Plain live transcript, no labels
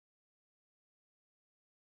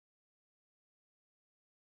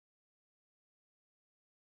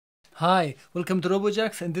Hi, welcome to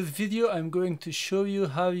Robojax. In this video I'm going to show you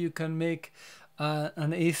how you can make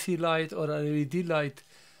an AC light or a LED light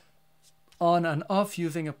on and off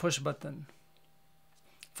using a push button.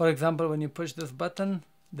 For example, when you push this button,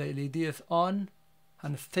 the LED is on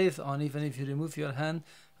and stays on even if you remove your hand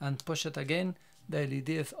and push it again. The LED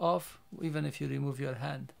is off even if you remove your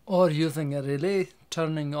hand. Or using a relay,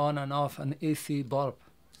 turning on and off an AC bulb.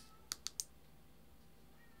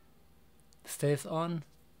 Stays on,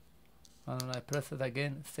 and when I press it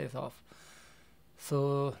again, it stays off.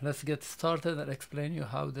 So let's get started and explain you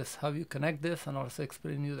how you connect this, and also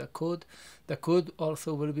explain you the code. The code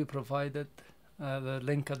also will be provided, the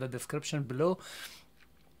link at the description below,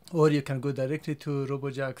 or you can go directly to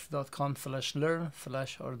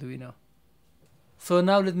robojax.com/learn/Arduino. So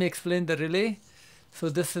now let me explain the relay. So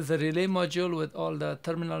this is a relay module with all the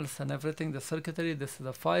terminals and everything, the circuitry. This is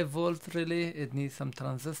a 5-volt relay. It needs some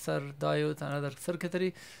transistor, diode, and other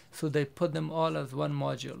circuitry. So they put them all as one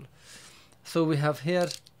module. So we have here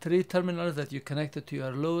 3 terminals that you connected to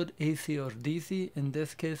your load, AC or DC. In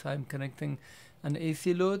this case, I'm connecting an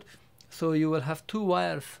AC load. So you will have 2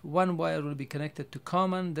 wires. One wire will be connected to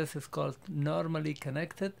common. This is called normally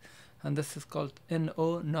connected, and this is called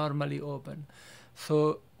NO, normally open.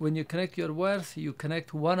 So when you connect your wires, you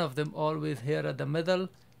connect one of them always here at the middle,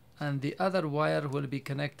 and the other wire will be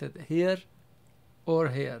connected here or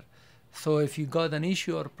here. So if you got an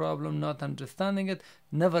issue or problem not understanding it,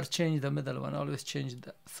 never change the middle one, always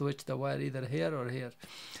switch the wire either here or here.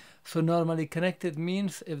 So normally connected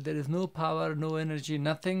means if there is no power, no energy,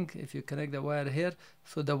 nothing, if you connect the wire here,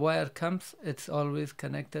 so the wire comes, it's always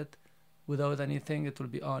connected without anything, it will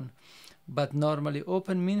be on. But normally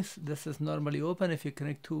open means this is normally open if you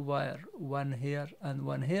connect 2 wires, one here and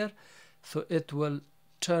one here, so it will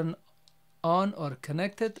turn on or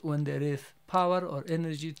connected when there is power or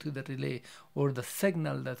energy to the relay or the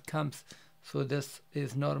signal that comes. So this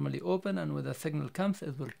is normally open, and when the signal comes,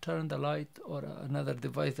 it will turn the light or another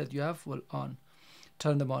device that you have will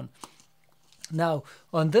turn them on. Now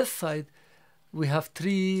on this side we have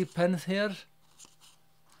 3 pins here,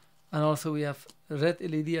 and also we have red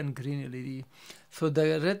LED and green LED. So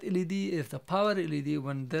the red LED is the power LED.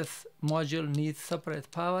 When this module needs separate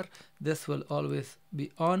power, this will always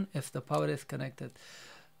be on if the power is connected.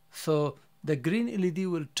 So the green LED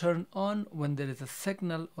will turn on when there is a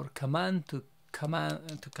signal or command to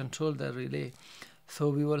control the relay. So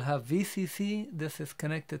we will have VCC. This is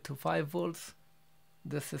connected to 5 volts.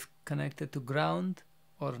 This is connected to ground,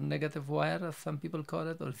 or negative wire as some people call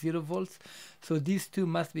it, or 0 volts. So these 2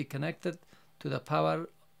 must be connected to the power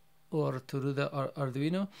or to the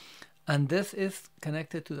Arduino, and this is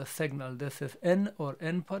connected to the signal. This is in or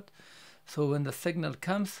input. So when the signal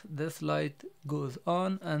comes, this light goes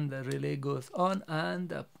on and the relay goes on, and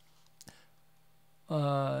the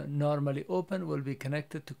normally open will be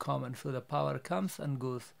connected to common. So the power comes and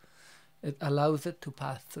goes. It allows it to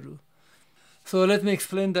pass through. So let me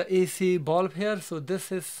explain the AC bulb here. So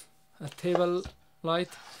this is a table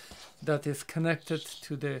light that is connected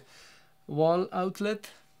to the wall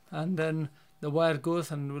outlet, and then the wire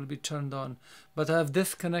goes and will be turned on. But I have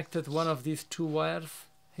disconnected one of these 2 wires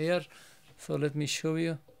here. So let me show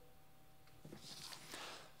you.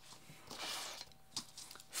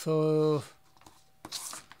 So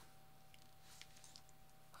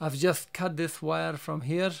I've just cut this wire from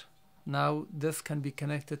here. Now this can be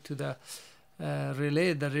connected to the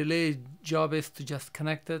relay. The relay job is to just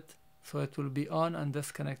connect it, so it will be on, and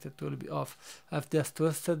this connected will be off. I've just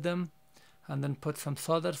twisted them and then put some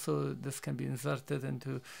solder, so this can be inserted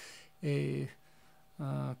into a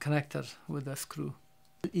connector with a screw.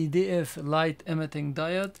 LED is light emitting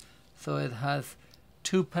diode, so it has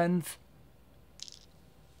 2 pins.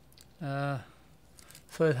 The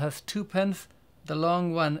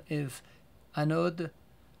long one is anode,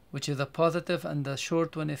 which is a positive, and the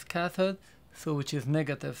short one is cathode, so which is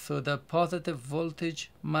negative. So the positive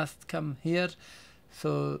voltage must come here,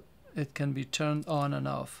 so it can be turned on and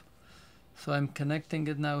off. So I'm connecting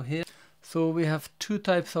it now here. So we have 2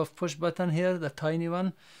 types of push button here, the tiny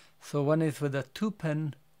one. So one is with a 2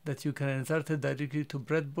 pin that you can insert it directly to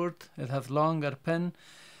breadboard. It has longer pin.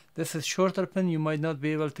 This is shorter pin. You might not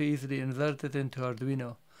be able to easily insert it into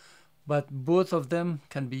Arduino, but both of them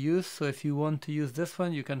can be used. So if you want to use this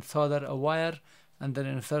one, you can solder a wire and then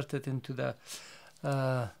insert it into the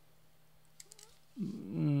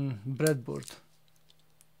breadboard.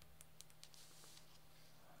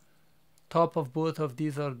 Top of both of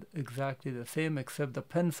these are exactly the same, except the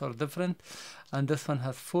pins are different, and this one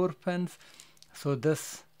has 4 pins. So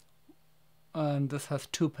this and this has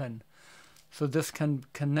 2 pins. So this can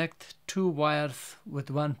connect 2 wires with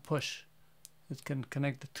 1 push. It can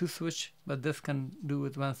connect the two switch, but this can do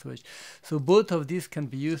with one switch. So both of these can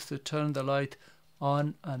be used to turn the light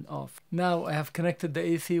on and off. Now I have connected the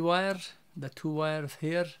AC wire, the two wires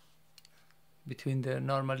here between the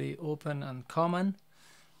normally open and common,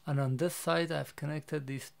 and on this side I've connected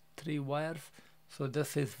these three wires. So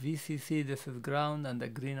this is VCC, this is ground, and the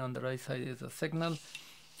green on the right side is a signal,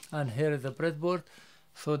 and here is the breadboard.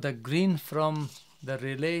 So the green from the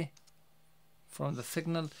relay, from the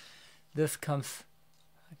signal, this comes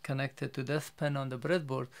connected to this pin on the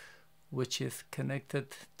breadboard, which is connected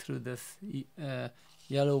through this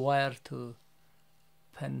yellow wire to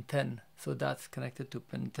pin 10. So that's connected to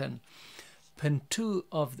pin 10. Pin 2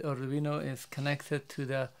 of the Arduino is connected to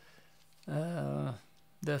the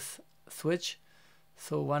this switch.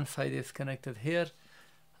 So one side is connected here,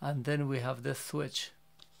 and then we have this switch,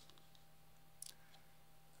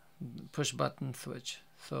 push button switch.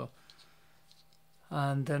 So,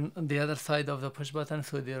 and then on the other side of the push button,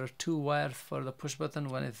 so there are two wires for the push button.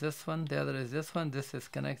 One is this one, the other is this one. This is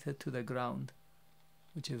connected to the ground,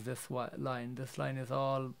 which is this line. This line is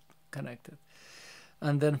all connected.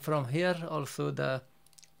 And then from here also the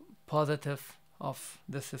positive of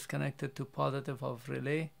this is connected to positive of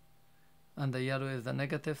relay, and the yellow is the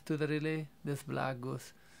negative to the relay. This black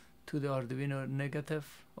goes to the Arduino negative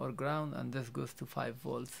or ground, and this goes to 5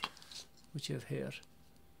 volts, which is here.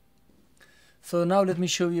 So now let me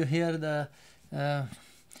show you here the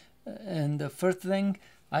and the first thing,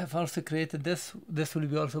 I've also created this. This will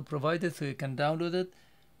be also provided, so you can download it.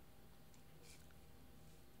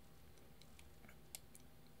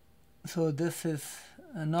 So this is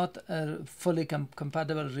not a fully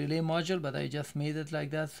compatible relay module, but I just made it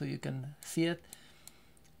like that so you can see it.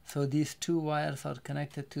 So these two wires are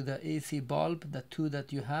connected to the AC bulb. The two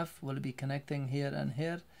that you have will be connecting here and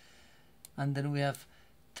here. And then we have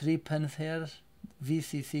 3 pins here.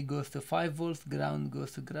 VCC goes to 5 volts, ground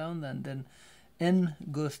goes to ground, and then N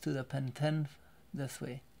goes to the pin 10 this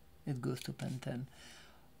way. It goes to pin 10.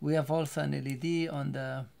 We have also an LED on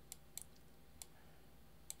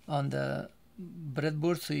the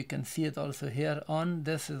breadboard, so you can see it also here on.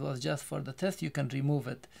 This was just for the test. You can remove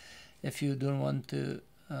it if you don't want to.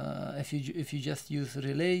 If you just use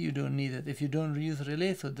relay, you don't need it. If you don't use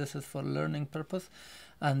relay, so this is for learning purpose.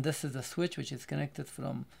 And this is the switch, which is connected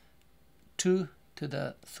from 2 to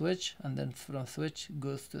the switch, and then from switch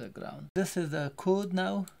goes to the ground. This is the code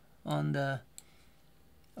now on the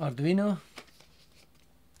Arduino.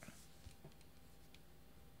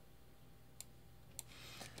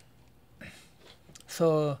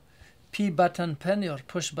 So P button pin, your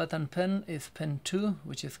push button pin, is pin 2,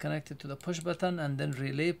 which is connected to the push button, and then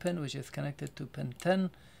relay pin, which is connected to pin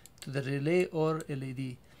 10 to the relay or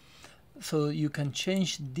LED. So you can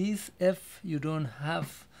change these if you don't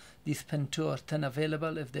have these pin 2 or 10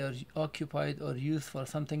 available. If they are occupied or used for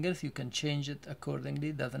something else, you can change it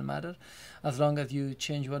accordingly. Doesn't matter, as long as you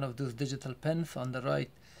change one of those digital pins on the right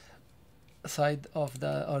side of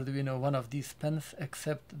the Arduino, one of these pins,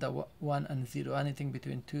 except the 1 and 0, anything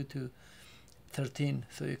between 2 to 13.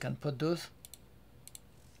 So you can put those.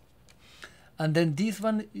 And then this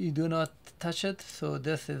one, you do not touch it. So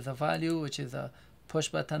this is a value, which is a push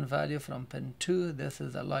button value from pin 2. This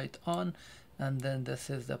is a light on, and then this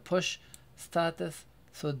is the push status.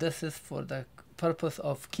 So this is for the purpose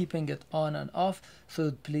of keeping it on and off.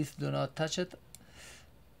 So please do not touch it,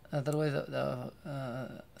 otherwise the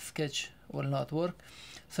sketch will not work.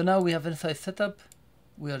 So now we have inside setup.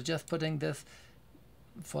 We are just putting this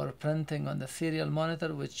for printing on the serial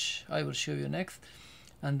monitor, which I will show you next.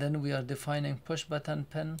 And then we are defining push button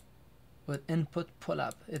pin with input pull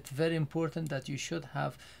up. It's very important that you should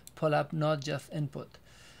have pull up, not just input.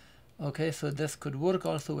 Okay, so this could work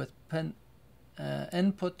also with pin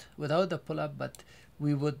input without the pull up, but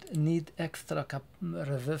we would need extra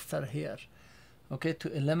resistor here. Okay,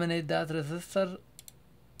 to eliminate that resistor,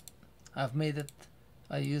 I've made it,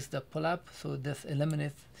 I use the pull up, so this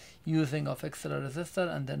eliminates using of extra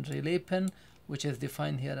resistor. And then relay pin, which is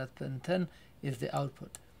defined here at pin 10, is the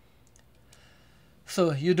output.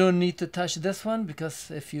 So you don't need to touch this one,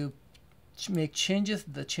 because if you make changes,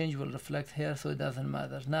 the change will reflect here, so it doesn't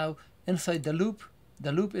matter. Now inside the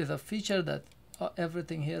loop is a feature that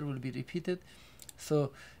everything here will be repeated.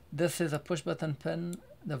 So this is a push button pin.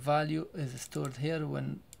 The value is stored here.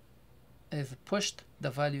 When is pushed, the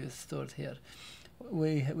value is stored here.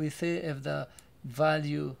 We say if the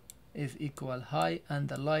value is equal high and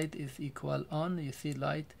the light is equal on, you see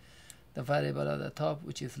light, the variable at the top,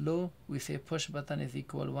 which is low, we say push button is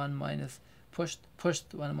equal 1 minus pushed,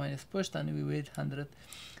 1 minus pushed, and we wait 100.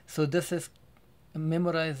 So this is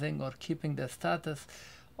memorizing or keeping the status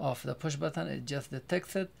of the push button. It just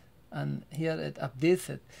detects it, and here it updates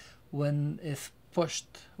it when it's pushed.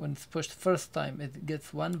 When it's pushed first time, it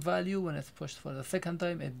gets one value. When it's pushed for the second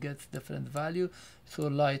time, it gets different value. So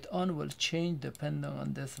light on will change depending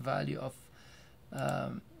on this value of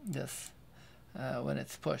when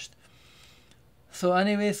it's pushed. So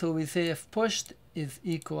anyway, so we say if pushed is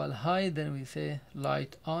equal high, then we say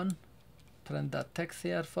light on. Print that text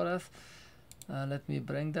here for us. Let me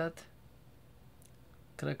bring that.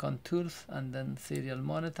 Click on tools and then serial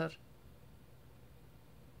monitor.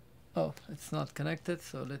 Oh, it's not connected,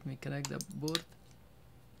 so let me connect the board.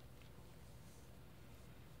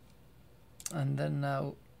 And then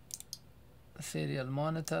now serial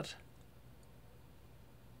monitor,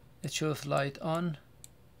 it shows light on,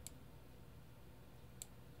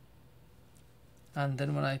 and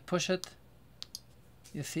then when I push it,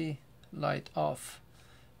 you see light off.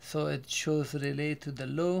 So it shows relay to the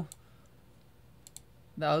low,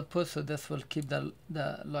 the output, so this will keep the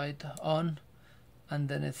light on, and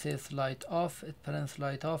then it says light off, it prints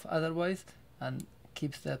light off otherwise, and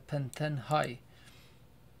keeps the pin 10 high.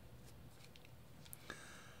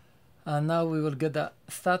 And now we will get the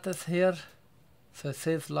status here. So it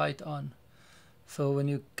says light on. So when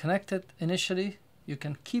you connect it initially, you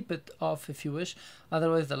can keep it off if you wish,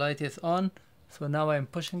 otherwise the light is on. So now I am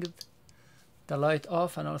pushing it, the light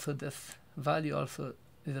off, and also this value also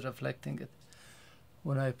is reflecting it.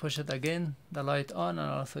 When I push it again, the light on,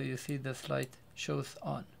 and also you see this light shows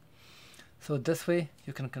on. So this way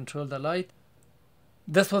you can control the light.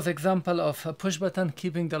 This was example of a push button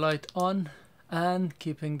keeping the light on and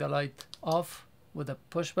keeping the light off with a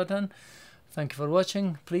push button. Thank you for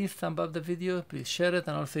watching. Please thumb up the video, please share it,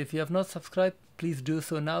 and also if you have not subscribed, please do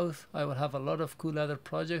so now. I will have a lot of cool other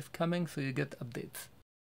projects coming, so you get updates.